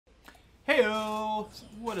Heyo!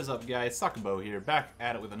 What is up, guys? Sakabo here, back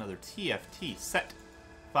at it with another TFT Set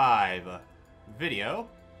 5 video.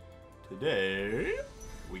 Today,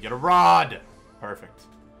 we get a rod! Perfect.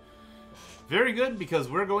 Very good, because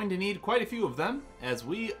we're going to need quite a few of them, as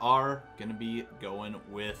we are going to be going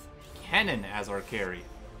with Kennen as our carry.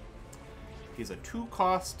 He's a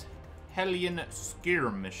 2-cost Hellion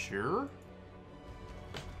Skirmisher.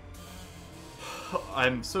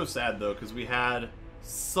 I'm so sad, though, because we had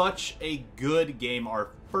such a good game. Our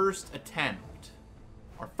first attempt,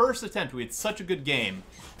 we had such a good game,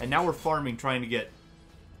 and now we're farming trying to get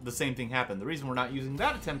the same thing happen. The reason we're not using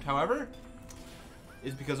that attempt, however,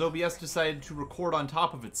 is because OBS decided to record on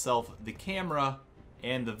top of itself the camera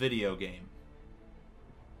and the video game.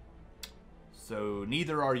 So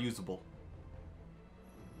neither are usable.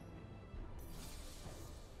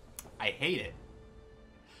 I hate it.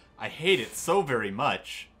 I hate it so very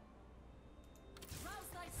much.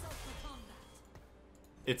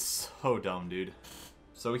 It's so dumb, dude.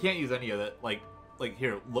 So we can't use any of that. Like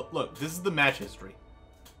here, look, this is the match history.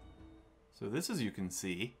 So this, as you can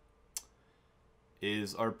see,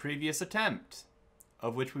 is our previous attempt,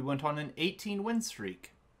 of which we went on an 18-win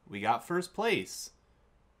streak. We got first place.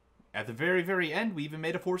 At the very, very end, we even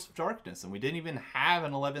made a Force of Darkness, and we didn't even have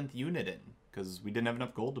an 11th unit in, because we didn't have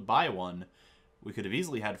enough gold to buy one. We could have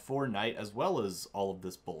easily had 4 Knight, as well as all of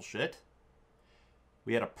this bullshit.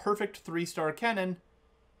 We had a perfect 3-star Kennen,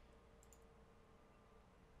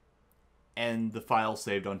 and the file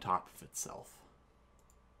saved on top of itself.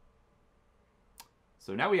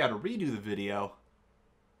 So now we got to redo the video.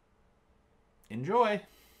 Enjoy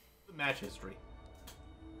the match history.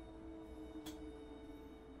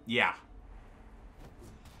 Yeah.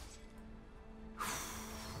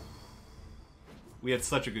 We had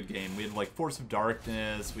such a good game. We had like Force of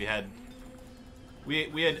Darkness. We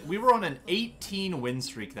were on an 18 win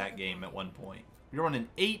streak that game at one point. We were on an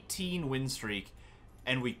 18 win streak,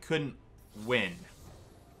 and we couldn't win.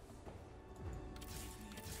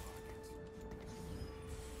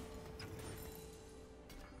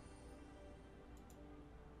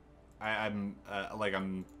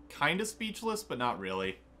 I'm kind of speechless, but not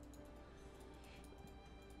really.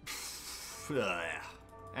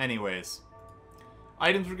 Anyways,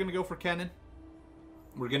 items we're gonna go for Kennen.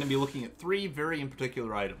 We're gonna be looking at 3 very in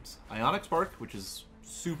particular items: Ionic Spark, which is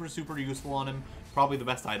super useful on him, probably the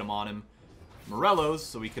best item on him. Morello's,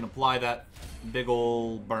 so we can apply that big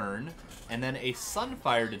ol' burn, and then a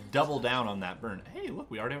Sunfire to double down on that burn. Hey,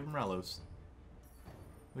 look, we already have Morello's.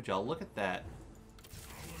 Would y'all look at that?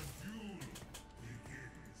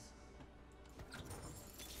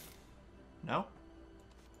 No?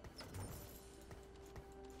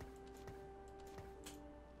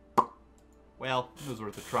 Well, it was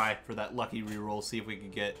worth a try for that lucky reroll. See if we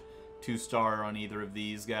could get 2-star on either of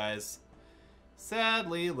these guys.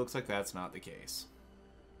 Sadly, looks like that's not the case.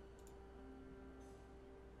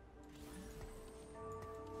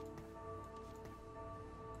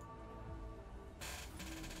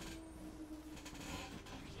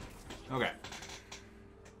 Okay.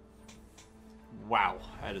 Wow,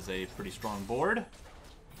 that is a pretty strong board.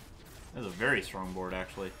 That is a very strong board,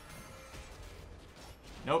 actually.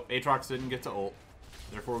 Nope, Aatrox didn't get to ult.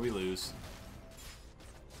 Therefore, we lose.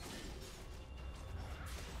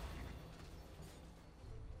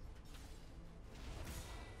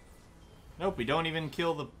 Nope, we don't even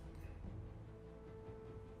kill the...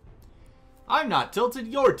 I'm not tilted,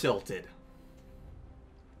 you're tilted.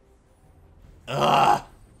 Ugh.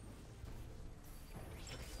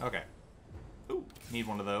 Okay. Ooh, need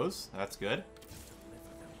one of those. That's good.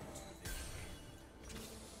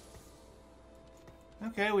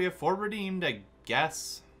 Okay, we have 4 redeemed, I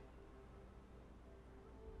guess.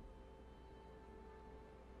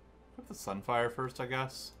 Put the Sunfire first, I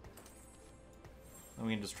guess. And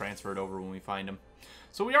we can just transfer it over when we find him.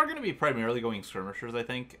 So we are going to be primarily going skirmishers, I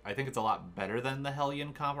think. I think it's a lot better than the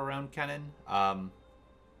Hellion comp around Kennen.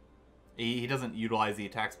 He doesn't utilize the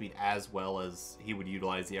attack speed as well as he would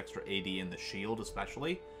utilize the extra AD and the shield,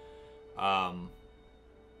 especially. So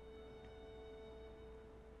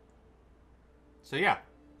yeah.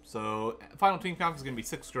 So final team comp is going to be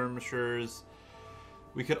 6 skirmishers.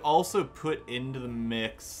 We could also put into the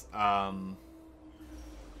mix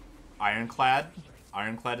Ironclad.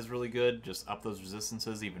 Ironclad is really good. Just up those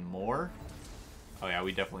resistances even more. Oh yeah,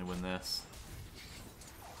 we definitely win this.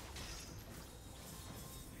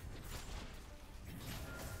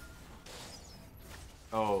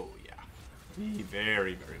 Oh yeah. We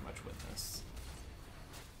very much win this.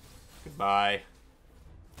 Goodbye.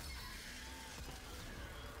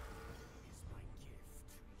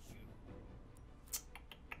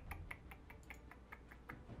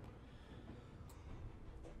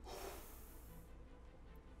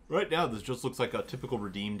 Right now, this just looks like a typical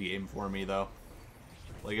redeemed game for me, though.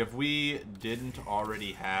 Like, if we didn't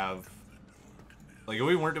already have... Like, if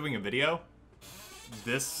we weren't doing a video,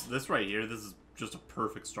 this right here, this is just a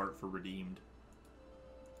perfect start for redeemed.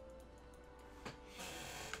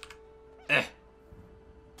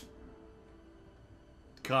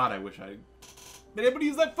 God, I wish I'd been able to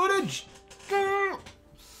use that footage!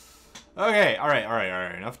 Okay,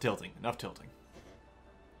 alright. Enough tilting.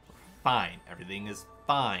 Fine. Everything is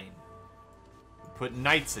fine. We put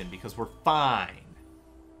knights in because we're fine.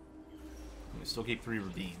 We still keep 3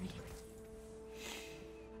 redeemed.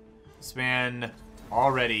 This man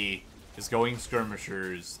already is going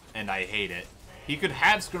skirmishers, and I hate it. He could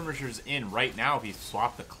have skirmishers in right now if he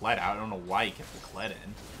swapped the Kled out. I don't know why he kept the Kled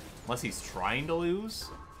in. Unless he's trying to lose.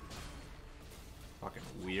 Fucking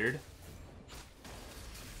weird.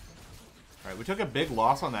 Alright, we took a big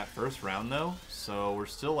loss on that first round, though. So we're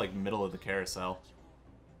still, like, middle of the carousel.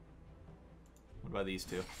 What about these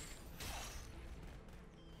two?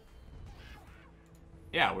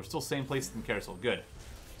 Yeah, we're still same place in the carousel. Good.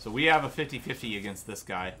 So we have a 50-50 against this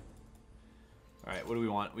guy. Alright, what do we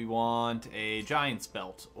want? We want a Giant's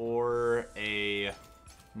Belt or a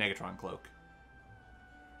Negatron Cloak.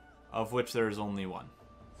 Of which there is only one.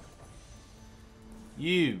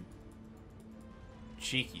 You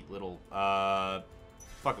cheeky little,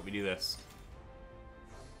 fuck it, we do this.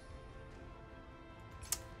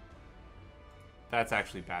 That's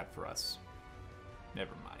actually bad for us.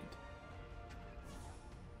 Never mind.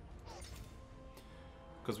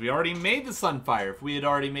 Because we already made the Sunfire. If we had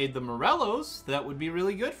already made the Morellos, that would be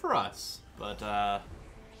really good for us. But,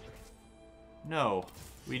 no,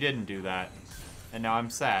 we didn't do that. And now I'm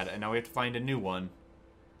sad, and now we have to find a new one.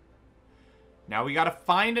 Now we gotta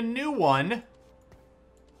find a new one.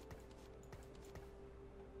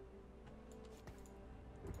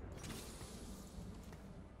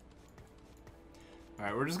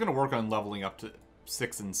 Alright, we're just gonna work on leveling up to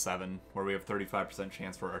 6 and 7, where we have 35%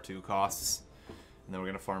 chance for our 2 costs. And then we're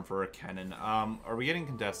gonna farm for a Kennen. Are we getting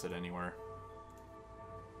contested anywhere?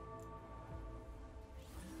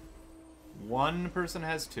 One person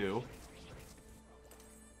has 2.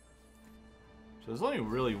 So there's only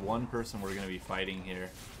really one person we're going to be fighting here.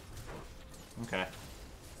 Okay.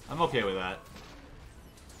 I'm okay with that.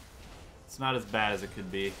 It's not as bad as it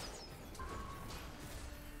could be.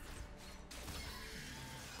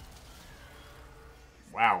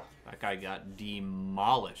 Wow. That guy got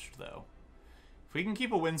demolished, though. If we can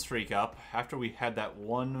keep a win streak up after we had that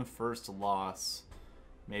one first loss,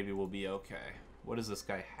 maybe we'll be okay. What does this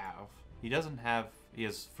guy have? He doesn't have... He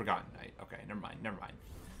has Forgotten Knight. Okay, never mind.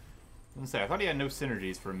 I was gonna say, I thought he had no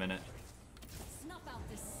synergies for a minute. Snuff out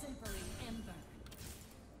this simpering ember.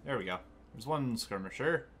 There we go. There's one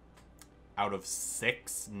skirmisher. Out of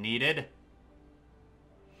 6 needed.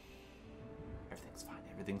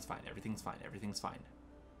 Everything's fine.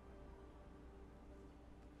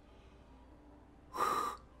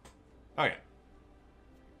 Okay.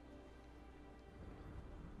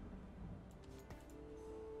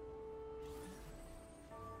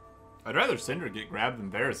 I'd rather Cinder get grabbed than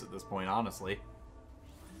Varus at this point, honestly.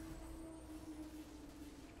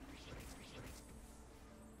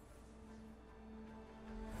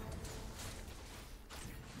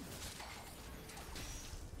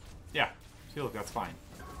 Yeah, see, look, that's fine.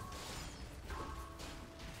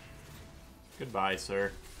 Goodbye,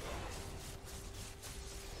 sir.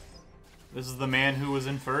 This is the man who was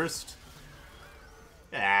in first.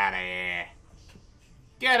 Get out of here.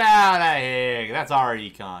 Get out of here. That's our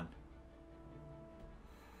econ.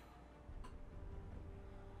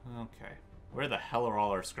 Okay. Where the hell are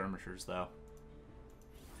all our skirmishers, though?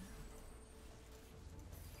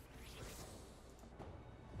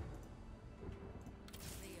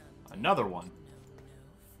 Another one.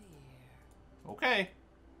 Okay.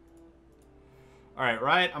 Alright,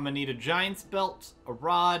 Riot, I'm gonna need a Giant's Belt, a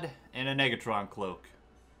Rod, and a Negatron Cloak.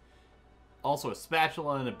 Also a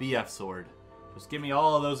Spatula and a BF Sword. Just give me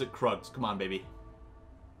all of those at Krugs. Come on, baby.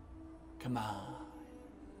 Come on.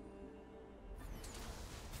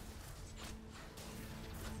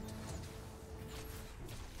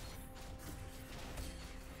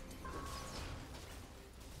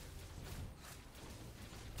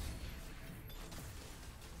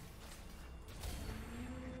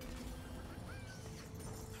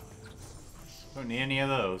 Don't need any of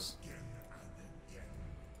those.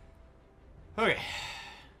 Okay.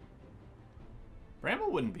 Bramble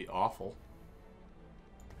wouldn't be awful.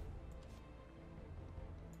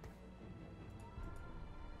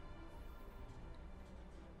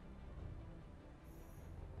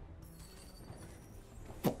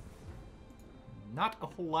 Not a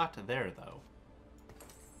whole lot there, though.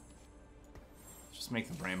 just make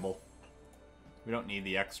the Bramble. We don't need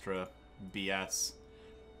the extra BS.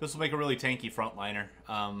 This will make a really tanky frontliner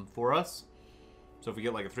for us. So if we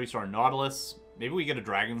get like a 3-star Nautilus, maybe we get a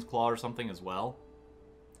Dragon's Claw or something as well.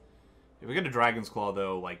 If we get a Dragon's Claw,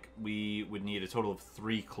 though, like, we would need a total of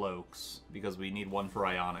 3 cloaks, because we need 1 for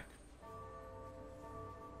Ionic.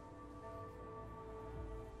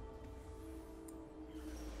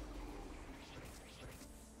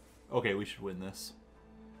 Okay, we should win this.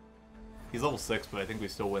 He's level 6, but I think we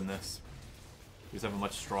still win this. We just have a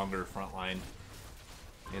much stronger front line.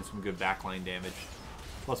 And some good backline damage.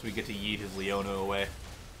 Plus we get to yeet his Leona away.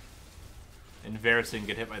 And Varus didn't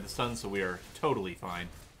get hit by the stun, so we are totally fine.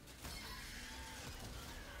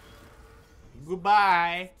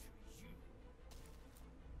 Goodbye!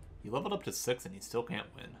 He leveled up to 6 and he still can't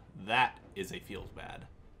win. That is a feels bad.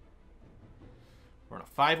 We're on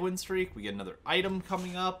a 5-win streak. We get another item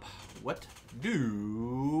coming up. What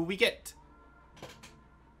do we get?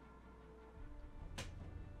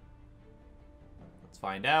 Let's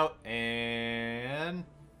find out. And...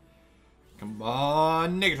 come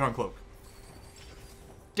on, Negatron Cloak.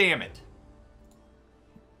 Damn it.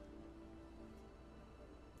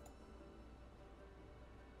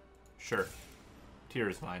 Sure. Tier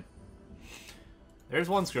is fine. There's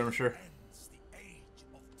one skirmisher.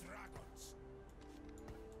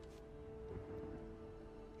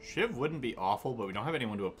 Shiv wouldn't be awful, but we don't have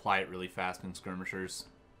anyone to apply it really fast in skirmishers.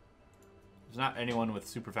 There's not anyone with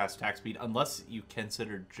super fast attack speed, unless you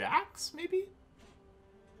consider Jax, maybe?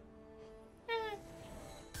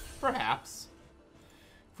 Perhaps.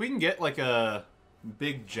 If we can get, like, a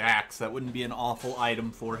big Jax, that wouldn't be an awful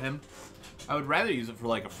item for him. I would rather use it for,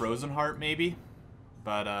 like, a Frozen Heart, maybe.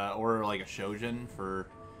 But, or, like, a Shojin for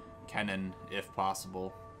Kennen, if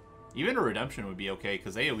possible. Even a Redemption would be okay,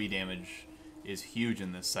 because AoE damage is huge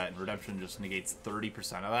in this set, and Redemption just negates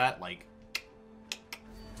 30% of that. Like,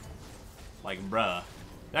 bruh.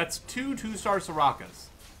 That's 2 2-star Sorakas.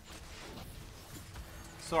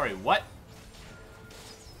 Sorry, what?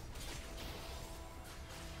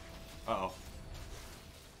 Uh-oh.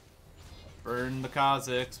 Burn the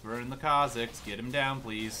Kha'Zix, burn the Kha'Zix. Get him down,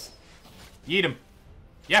 please. Yeet him.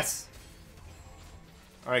 Yes!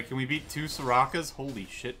 Alright, can we beat 2 Sorakas? Holy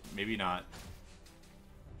shit, maybe not.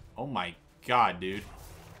 Oh my god, dude.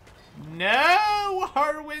 No!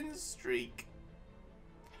 Our win streak!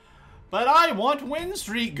 But I want win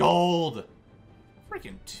streak gold!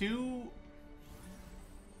 Freaking 2...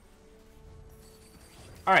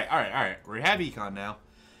 Alright. We have Econ now.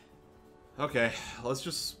 Okay, let's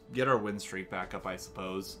just get our win streak back up, I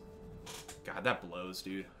suppose. God, that blows,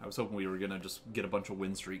 dude. I was hoping we were gonna just get a bunch of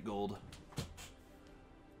win streak gold.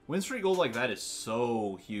 Win streak gold like that is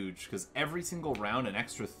so huge, because every single round, an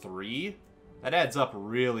extra 3, that adds up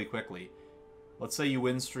really quickly. Let's say you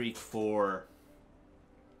win streak for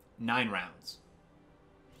 9 rounds.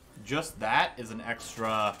 Just that is an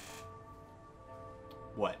extra,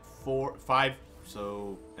 what, 4, 5,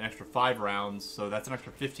 so an extra 5 rounds, so that's an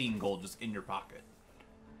extra 15 gold just in your pocket.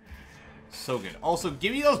 So good. Also,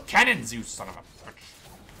 give me those cannons, you son of a bitch.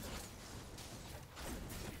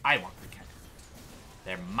 I want the cannons.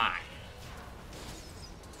 They're mine.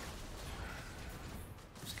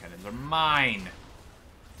 Those cannons are mine.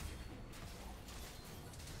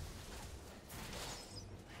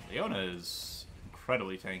 Leona is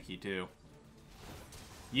incredibly tanky, too.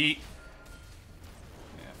 Yeet.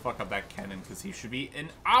 Yeah, fuck up that cannon, because he should be in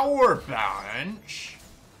our bench.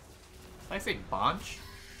 Did I say bench?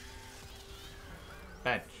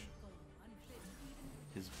 Bench.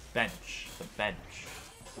 His bench. The bench.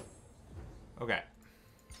 Okay.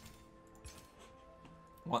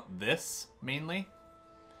 Want this, mainly?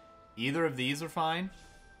 Either of these are fine.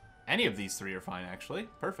 Any of these 3 are fine, actually.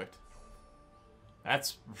 Perfect.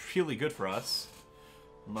 That's really good for us.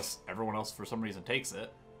 Unless everyone else, for some reason, takes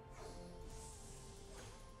it.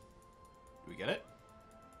 Do we get it?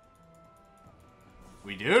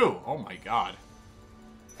 We do! Oh my god.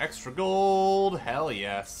 Extra gold! Hell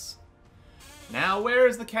yes. Now, where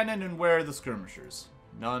is the Kennen and where are the skirmishers?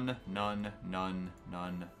 None, none, none,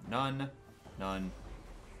 none, none, none, none.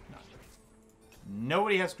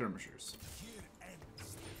 Nobody has skirmishers.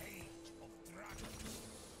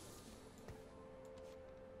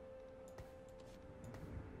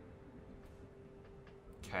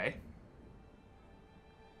 Okay.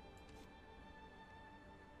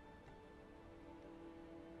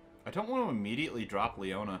 I don't want to immediately drop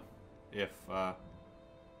Leona if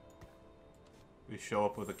we show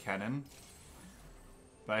up with a Kennen.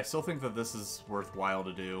 But I still think that this is worthwhile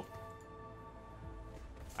to do.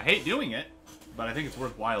 I hate doing it, but I think it's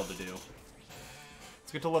worthwhile to do.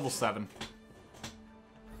 Let's get to level 7.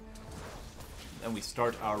 then we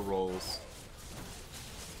start our rolls.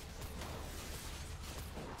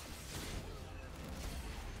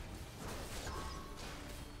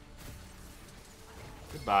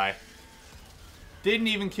 Goodbye. Didn't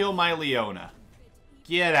even kill my Leona.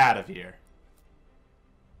 Get out of here.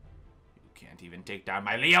 You can't even take down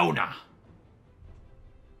my Leona.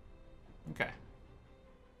 Okay.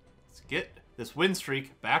 Let's get this win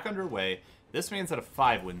streak back underway. This man's at a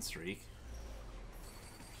 5-win streak.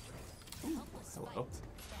 Ooh, hello.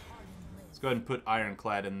 Let's go ahead and put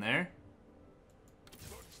Ironclad in there.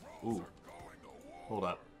 Ooh. Hold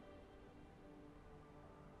up.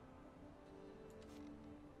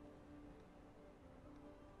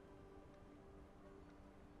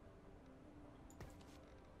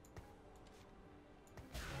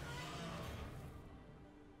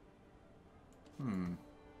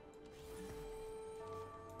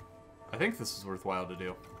 I think this is worthwhile to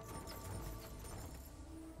do.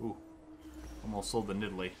 Ooh. Almost sold the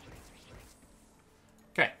Nidalee.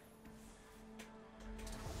 Okay.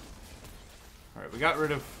 Alright, we got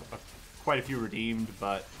rid of quite a few redeemed,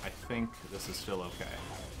 but I think this is still okay.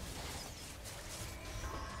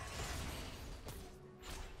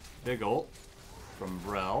 Big ult from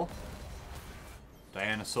Vrel.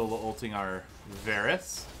 Diana solo ulting our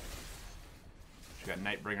Varus. She got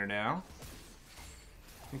Nightbringer now.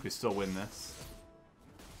 I think we still win this.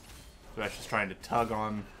 Thresh is trying to tug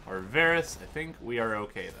on our Varus. I think we are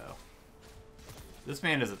okay, though. This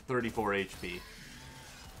man is at 34 HP.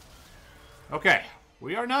 Okay.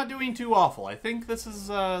 We are not doing too awful. I think this is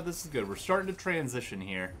good. We're starting to transition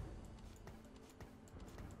here.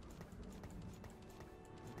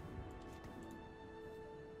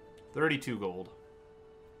 $32 gold.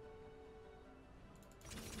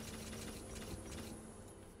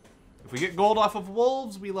 If we get gold off of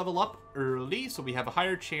wolves, we level up early, so we have a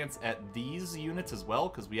higher chance at these units as well,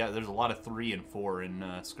 because there's a lot of 3 and 4 in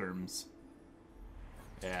skirms.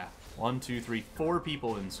 Yeah, 1, 2, 3, 4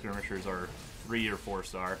 people in skirmishers are 3 or 4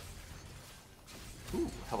 star.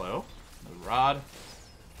 Ooh, hello. Another rod.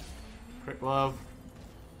 Crit glove.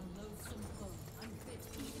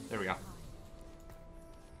 There we go.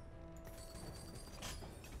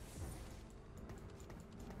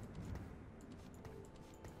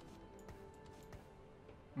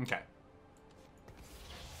 Okay.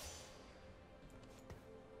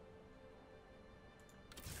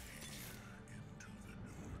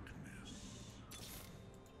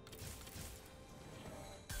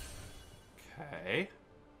 Okay.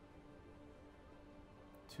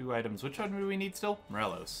 2 items. Which one do we need still?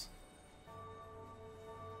 Morelos.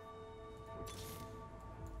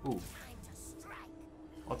 Ooh.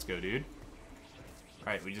 Let's go, dude.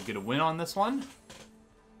 Alright, we just get a win on this one.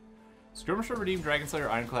 Skirmisher, Redeemed, Dragonslayer,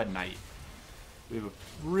 Ironclad, Knight. We have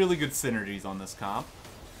really good synergies on this comp.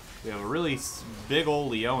 We have a really big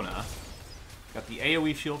old Leona. Got the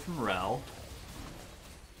AoE shield from Rel.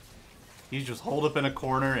 He's just holed up in a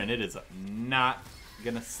corner, and it is not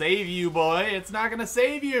gonna save you, boy. It's not gonna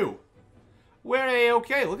save you. We're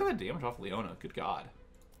A-okay. Look at the damage off Leona. Good God.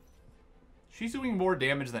 She's doing more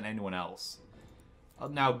damage than anyone else.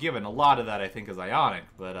 Now, given a lot of that, I think, is Ionic,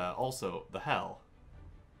 but also the hell.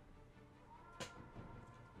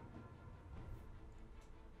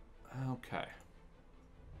 Okay.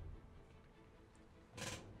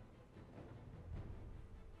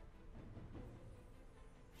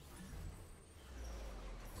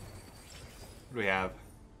 What do we have?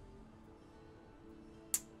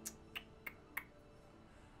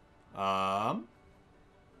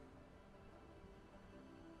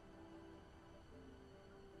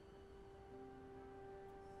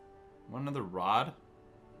 One another rod?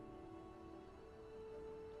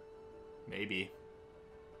 Maybe.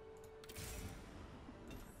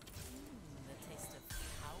 The taste of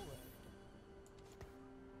power.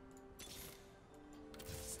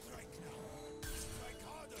 Strike now. Strike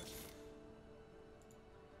harder.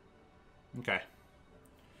 Okay.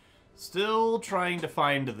 Still trying to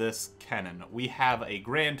find this Kennen. We have a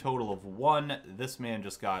grand total of 1. This man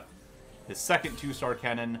just got his second 2-star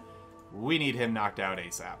Kennen. We need him knocked out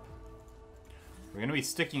ASAP. We're going to be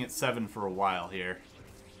sticking at 7 for a while here.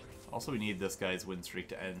 Also, we need this guy's win streak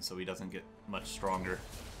to end so he doesn't get much stronger.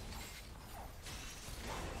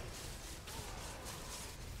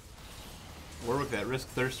 Warwick, that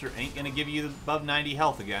Risk Thirster ain't going to give you above 90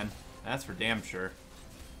 health again. That's for damn sure.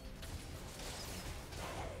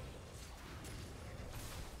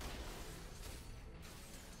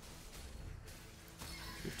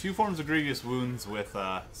 We have 2 forms of Grievous Wounds with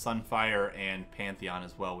Sunfire and Pantheon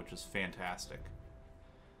as well, which is fantastic.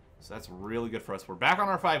 So that's really good for us. We're back on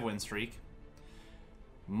our 5-win streak.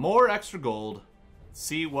 More extra gold.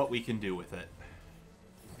 See what we can do with it.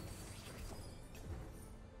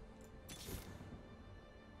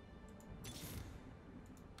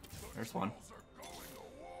 There's one.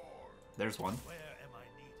 There's one. Where am I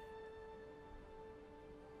needed?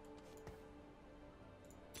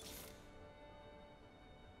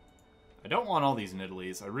 I don't want all these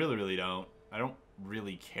Nidalees. I really, really don't. I don't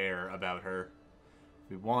really care about her.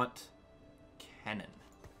 We want Kennen.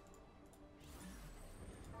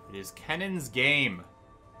 It is Kennen's game.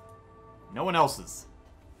 No one else's.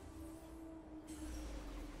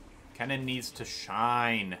 Kennen needs to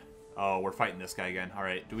shine. Oh, we're fighting this guy again.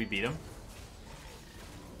 Alright, do we beat him?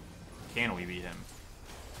 Can we beat him?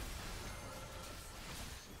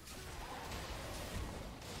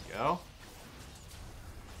 Go.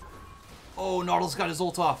 Oh, Nautilus got his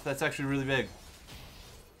ult off. That's actually really big.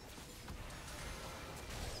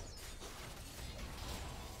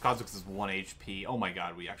 Kha'Zix is 1 HP. Oh my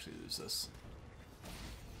god, we actually lose this.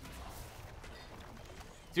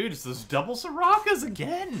 Dude, it's those double Sorakas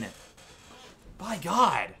again! By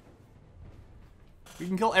god! We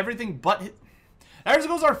can kill everything but hit. There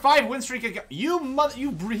goes our 5 win streak again. He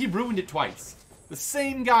ruined it twice. The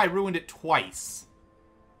same guy ruined it twice.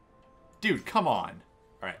 Dude, come on.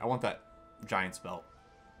 Alright, I want that Giant's belt.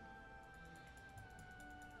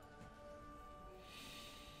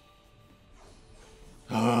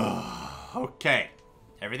 Okay.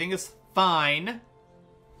 Everything is fine.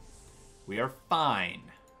 We are fine.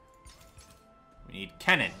 We need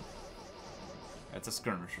Kennen. That's a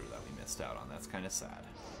skirmisher that we missed out on. That's kind of sad.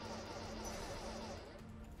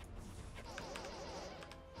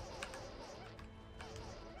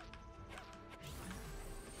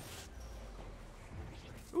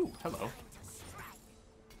 Ooh, hello.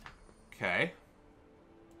 Okay.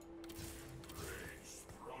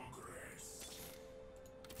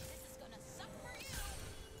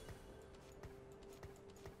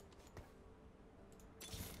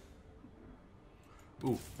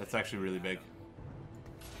 Ooh, that's actually really big.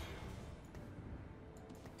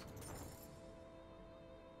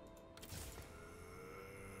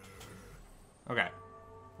 Okay.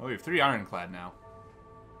 Well, we have 3 Ironclad now.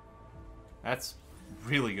 That's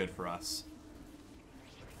really good for us.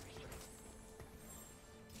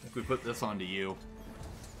 If we put this onto you.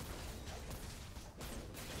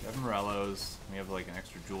 We have Morello's. We have like an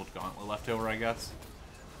extra jeweled gauntlet left over, I guess.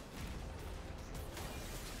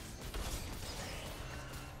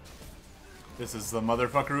 This is the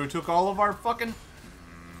motherfucker who took all of our fucking...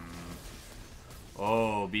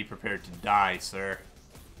 Oh, be prepared to die, sir.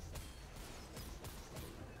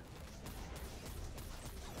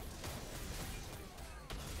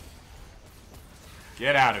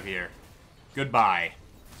 Get out of here. Goodbye.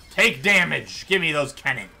 Take damage! Give me those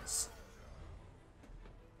cannons!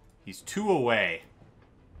 He's 2 away.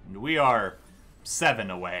 And we are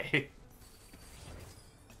 7 away.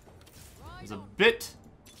 There's a bit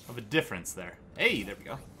of a difference there. Hey, there we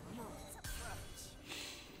go.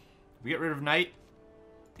 We get rid of Knight?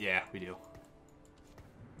 Yeah, we do.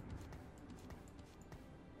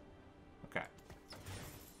 Okay.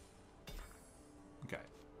 Okay.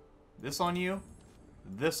 This on you.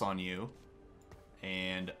 This on you.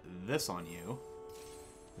 And this on you.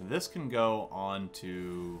 This can go on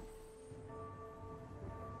to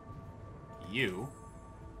you.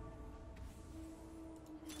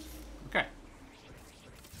 Okay.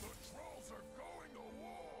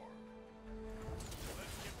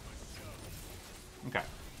 Okay.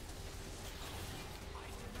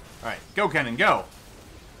 Alright, go Kennen, go!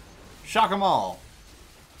 Shock them all!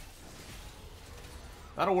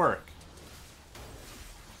 That'll work.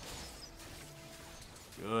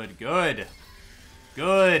 Good, good.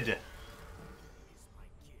 Good!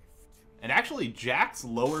 And actually, Jax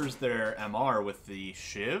lowers their MR with the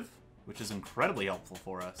Shiv, which is incredibly helpful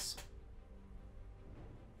for us.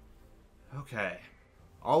 Okay.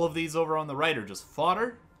 All of these over on the right are just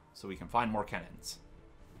fodder, so we can find more Kennens.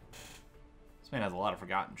 This man has a lot of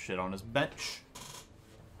forgotten shit on his bench.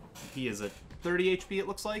 He is at 30 HP, it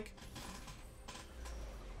looks like.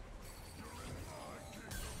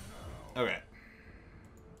 Okay.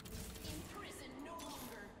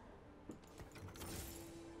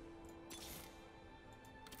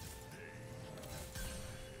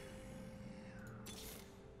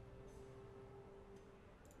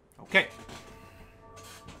 Okay.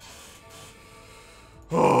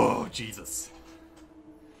 Oh, Jesus.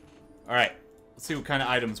 Alright. Let's see what kind of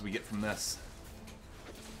items we get from this.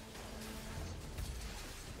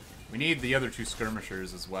 We need the other 2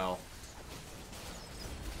 skirmishers as well.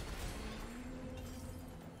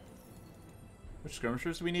 Which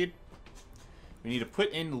skirmishers do we need? We need to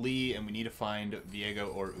put in Lee, and we need to find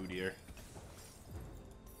Viego or Udyr.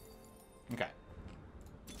 Okay.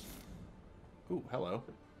 Ooh, hello.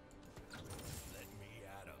 Let me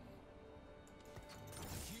at him.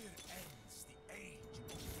 Here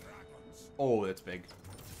Oh, that's big.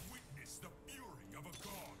 Witness the fury of a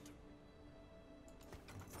god.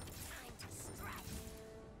 Time to strike.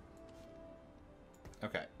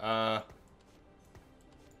 Okay,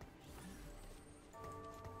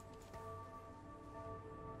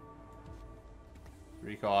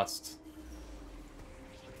 3 cost.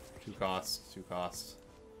 2 cost. 2 cost.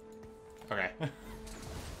 Okay.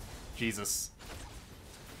 Jesus.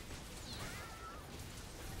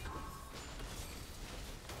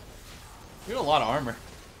 We have a lot of armor.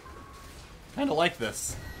 Kinda like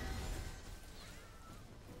this.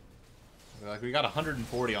 Like, we got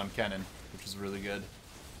 140 on Kennen, which is really good.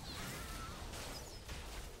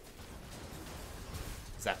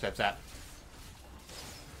 Zap, zap, zap.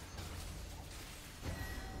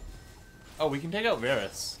 Oh, we can take out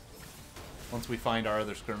Varus once we find our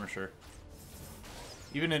other skirmisher.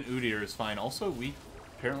 Even an Udyr is fine. Also, we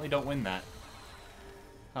apparently don't win that.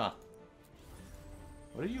 Huh.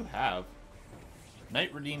 What do you have?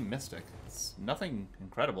 Knight Redeemed Mystic. It's nothing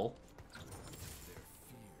incredible. Their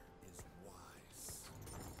fear is wise.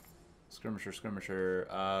 Skirmisher, skirmisher.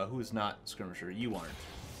 Who is not skirmisher? You aren't.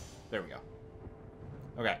 There we go.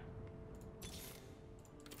 Okay.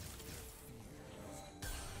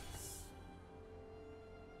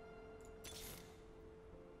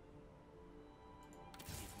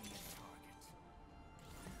 Give me a target.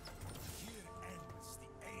 Here ends the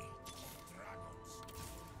age of dragons.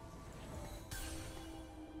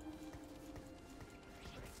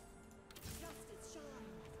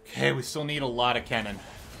 Okay, we still need a lot of Kennen.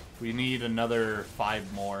 We need another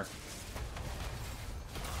 5 more.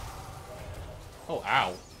 Oh,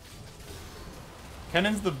 ow.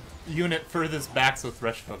 Kennen's the unit furthest back, so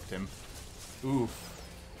Thresh hooked him. Oof.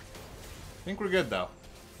 I think we're good, though.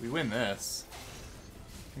 We win this.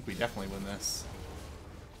 I think we definitely win this.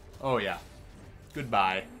 Oh, yeah.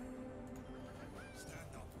 Goodbye.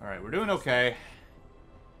 Alright, we're doing okay.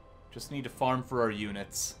 Just need to farm for our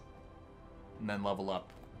units. And then level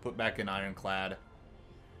up. Put back in Ironclad.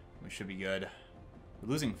 We should be good. We're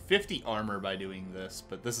losing 50 armor by doing this,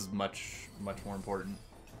 but this is much, much more important.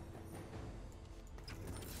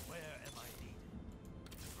 Where am I needed?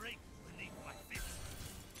 Break beneath my feet.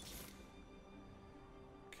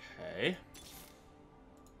 Okay.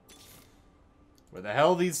 Where the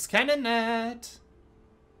hell are these Kennen at?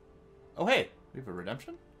 Oh, hey. We have a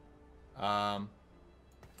redemption? I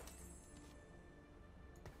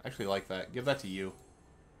actually like that. Give that to you.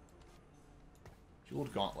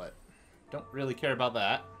 Jeweled Gauntlet. Don't really care about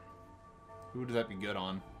that. Who does that be good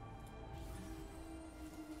on?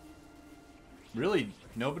 Really,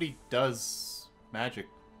 nobody does magic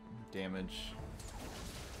damage.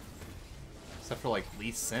 Except for, like,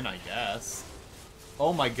 Lee Sin, I guess.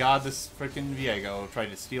 Oh my god, this frickin' Viego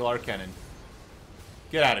tried to steal our Kennen.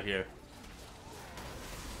 Get out of here.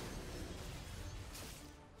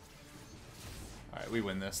 Alright, we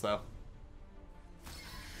win this, though.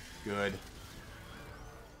 Good.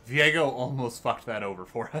 Viego almost fucked that over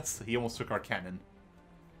for us. He almost took our Kennen.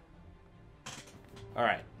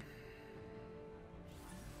 Alright.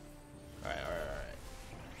 Alright.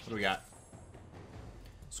 What do we got?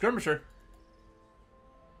 Skirmisher.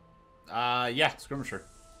 Yeah, Skirmisher.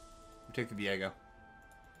 We take the Viego.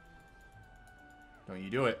 Don't you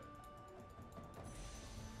do it.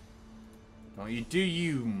 Don't you do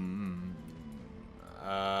you.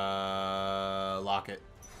 Lock it.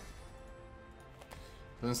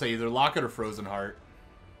 I was gonna say either Locket or Frozen Heart.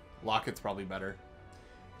 Locket's probably better.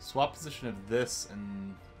 Swap position of this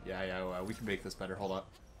and... Yeah, we can make this better. Hold up.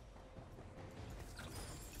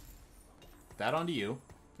 That onto you.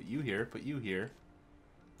 Put you here. Put you here.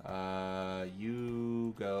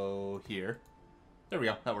 You go here. There we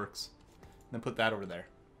go. That works. Then put that over there.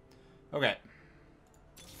 Okay.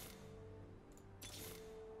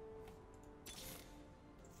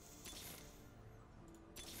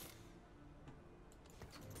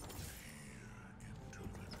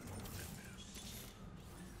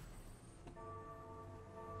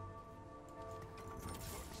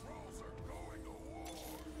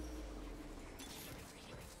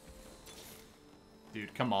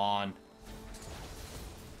 Dude, come on.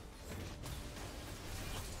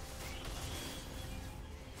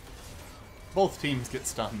 Both teams get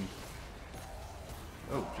stunned.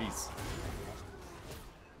 Oh, jeez.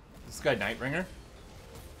 This guy Nightringer?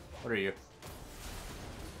 What are you?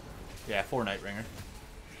 Yeah, 4 Nightringer.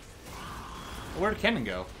 Where did Kennen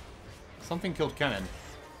go? Something killed Kennen.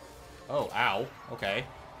 Oh, ow. Okay.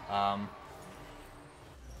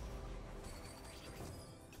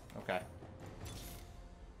 Okay.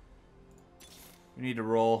 We need to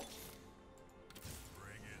roll.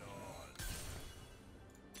 Bring it on.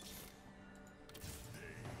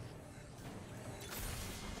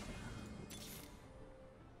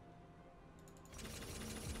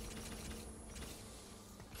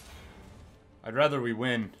 I'd rather we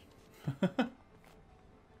win.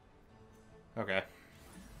 Okay.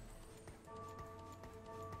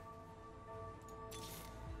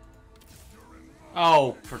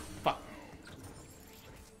 Oh, for fuck.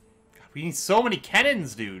 God, we need so many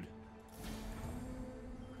Kennens, dude.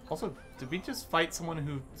 Also, did we just fight someone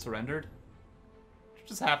who surrendered? What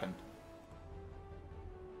just happened?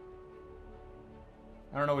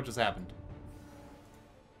 I don't know what just happened.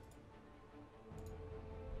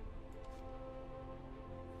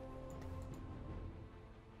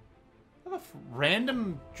 I have a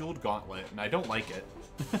random jeweled gauntlet, and I don't like it.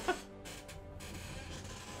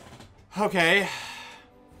 Okay.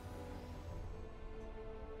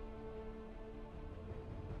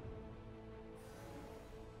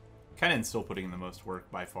 Kennen's still putting in the most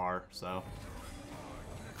work by far, so.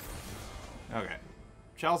 Okay.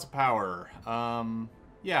 Chalice of Power.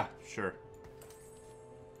 Yeah, sure.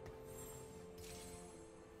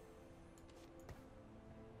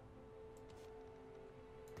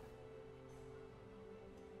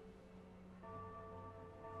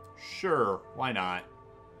 Sure, why not?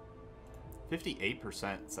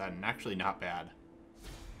 58% is actually not bad.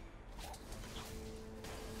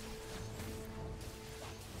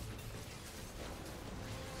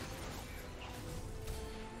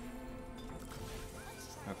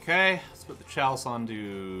 Okay, let's put the Chalice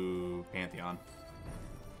onto Pantheon.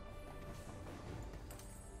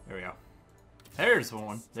 There we go. There's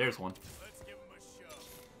one. There's one. Let's give him a show.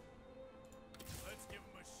 Let's give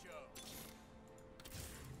him a show.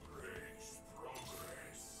 Embrace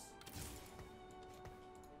progress.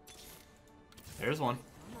 There's one.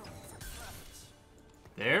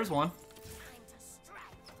 There's one.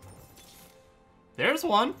 There's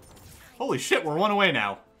one. Holy shit, we're one away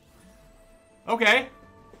now. Okay.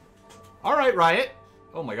 Alright, Riot.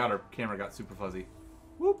 Oh my god, our camera got super fuzzy.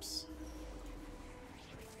 Whoops.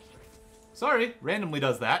 Sorry, randomly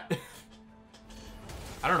does that.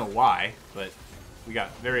 I don't know why, but we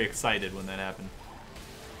got very excited when that happened.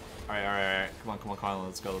 Alright, alright, alright. Come on, come on, come on.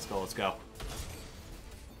 Let's go, let's go, let's go.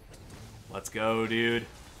 Let's go, dude.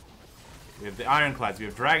 We have the Ironclads, we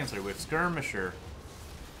have Dragon Slayer, we have Skirmisher.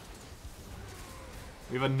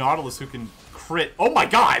 We have a Nautilus who can crit. Oh my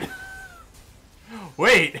god!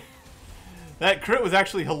 Wait! That crit was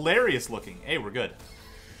actually hilarious looking. Hey, we're good.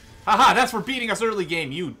 Haha, that's for beating us early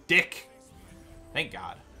game, you dick! Thank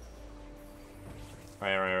god.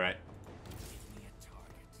 Alright, alright, alright.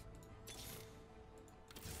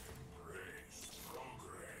 Embrace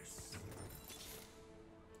progress.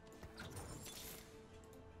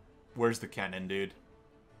 Where's the Kennen, dude?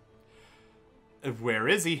 Where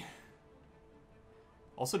is he?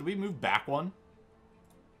 Also, did we move back one?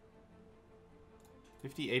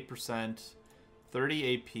 58%,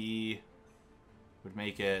 30 AP would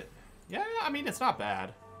make it... Yeah, I mean, it's not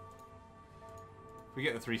bad. If we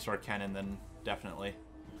get the 3-star Kennen, then definitely.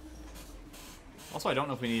 Also, I don't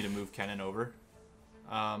know if we need to move Kennen over.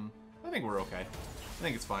 I think we're okay. I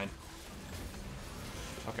think it's fine.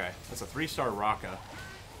 Okay, that's a 3-star Raka.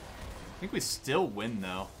 I think we still win,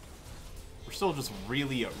 though. We're still just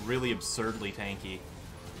really, really absurdly tanky.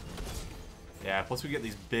 Yeah, plus we get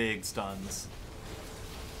these big stuns.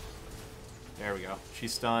 There we go.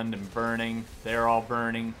 She's stunned and burning. They're all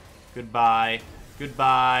burning. Goodbye.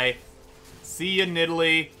 Goodbye. See ya,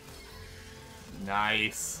 Nidalee.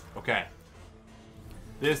 Nice. Okay.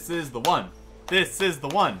 This is the one. This is the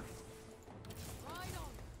one.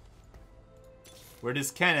 Where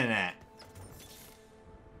does Kennen at?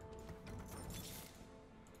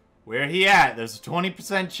 Where he at? There's a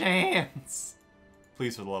 20% chance.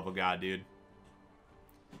 Please, for the love of God, dude.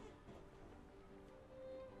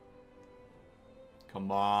 Come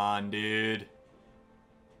on, dude.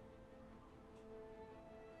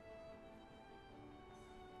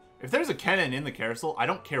 If there's a Kennen in the carousel, I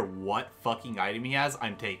don't care what fucking item he has,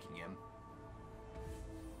 I'm taking him.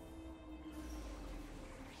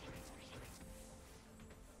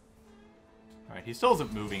 Alright, he still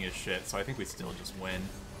isn't moving his shit, so I think we still just win.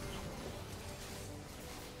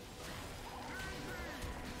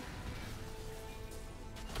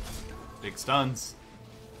 Big stuns.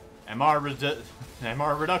 MR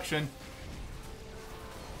reduction.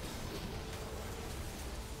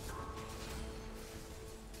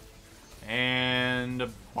 And a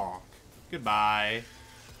bonk. Goodbye.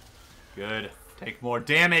 Good. Take more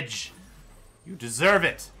damage. You deserve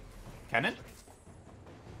it. Kennen?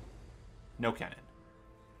 No Kennen.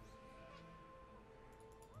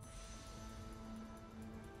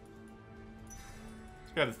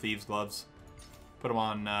 Let's grab the Thieves' Gloves. Put them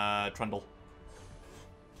on Trundle.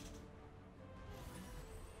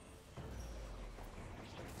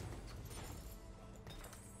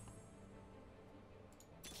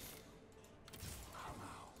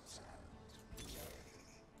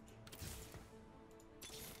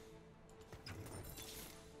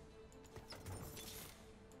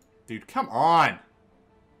 Dude, come on!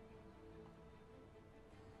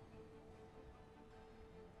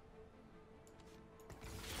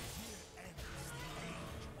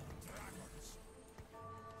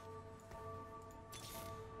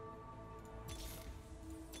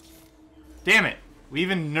 Damn it! We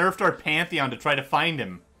even nerfed our Pantheon to try to find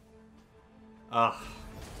him. Ugh.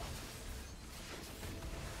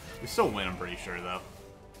 We still win, I'm pretty sure, though.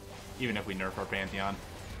 Even if we nerf our Pantheon.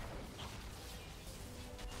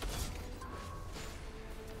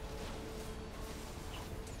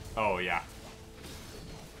 Oh, yeah.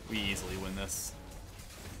 We easily win this.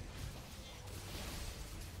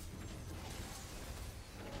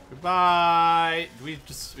 Goodbye! We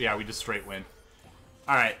just... Yeah, we just straight win.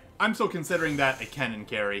 Alright, I'm still considering that a Kennen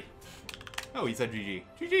carry. Oh, he said GG.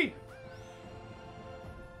 GG!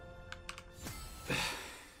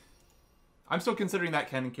 I'm still considering that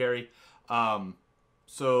Kennen carry.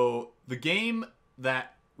 So, the game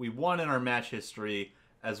that we won in our match history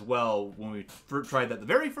as well, when we tried that the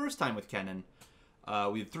very first time with Kennen,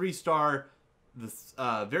 we had 3-star,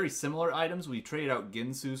 very similar items. We traded out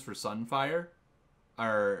Ginsu's for Sunfire.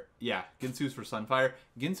 Ginsu's for Sunfire.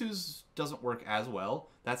 Ginsu's doesn't work as well.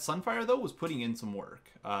 That Sunfire, though, was putting in some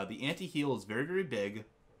work. The anti-heal is very, very big.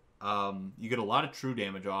 You get a lot of true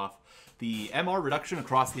damage off. The MR reduction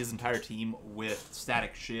across his entire team with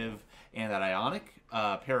Static Shiv and that Ionic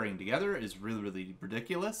pairing together is really, really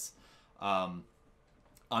ridiculous.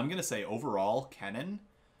 I'm going to say, overall, Kennen,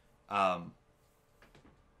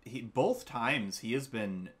 both times he has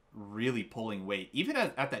been really pulling weight. Even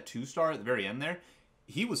at that 2-star at the very end there,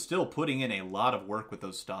 he was still putting in a lot of work with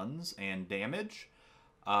those stuns and damage.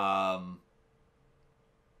 Yeah,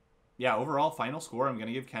 overall, final score, I'm going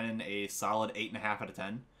to give Kennen a solid 8.5 out of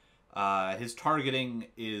 10. His targeting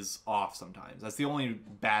is off sometimes. That's the only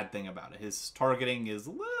bad thing about it. His targeting is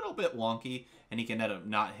a little bit wonky, and he can end up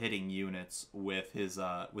not hitting units with his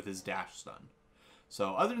dash stun.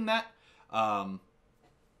 So other than that,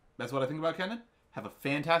 that's what I think about Kennen. Have a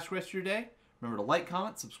fantastic rest of your day. Remember to like,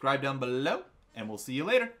 comment, subscribe down below, and we'll see you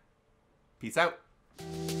later. Peace out.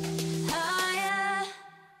 Higher.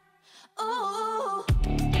 Oh.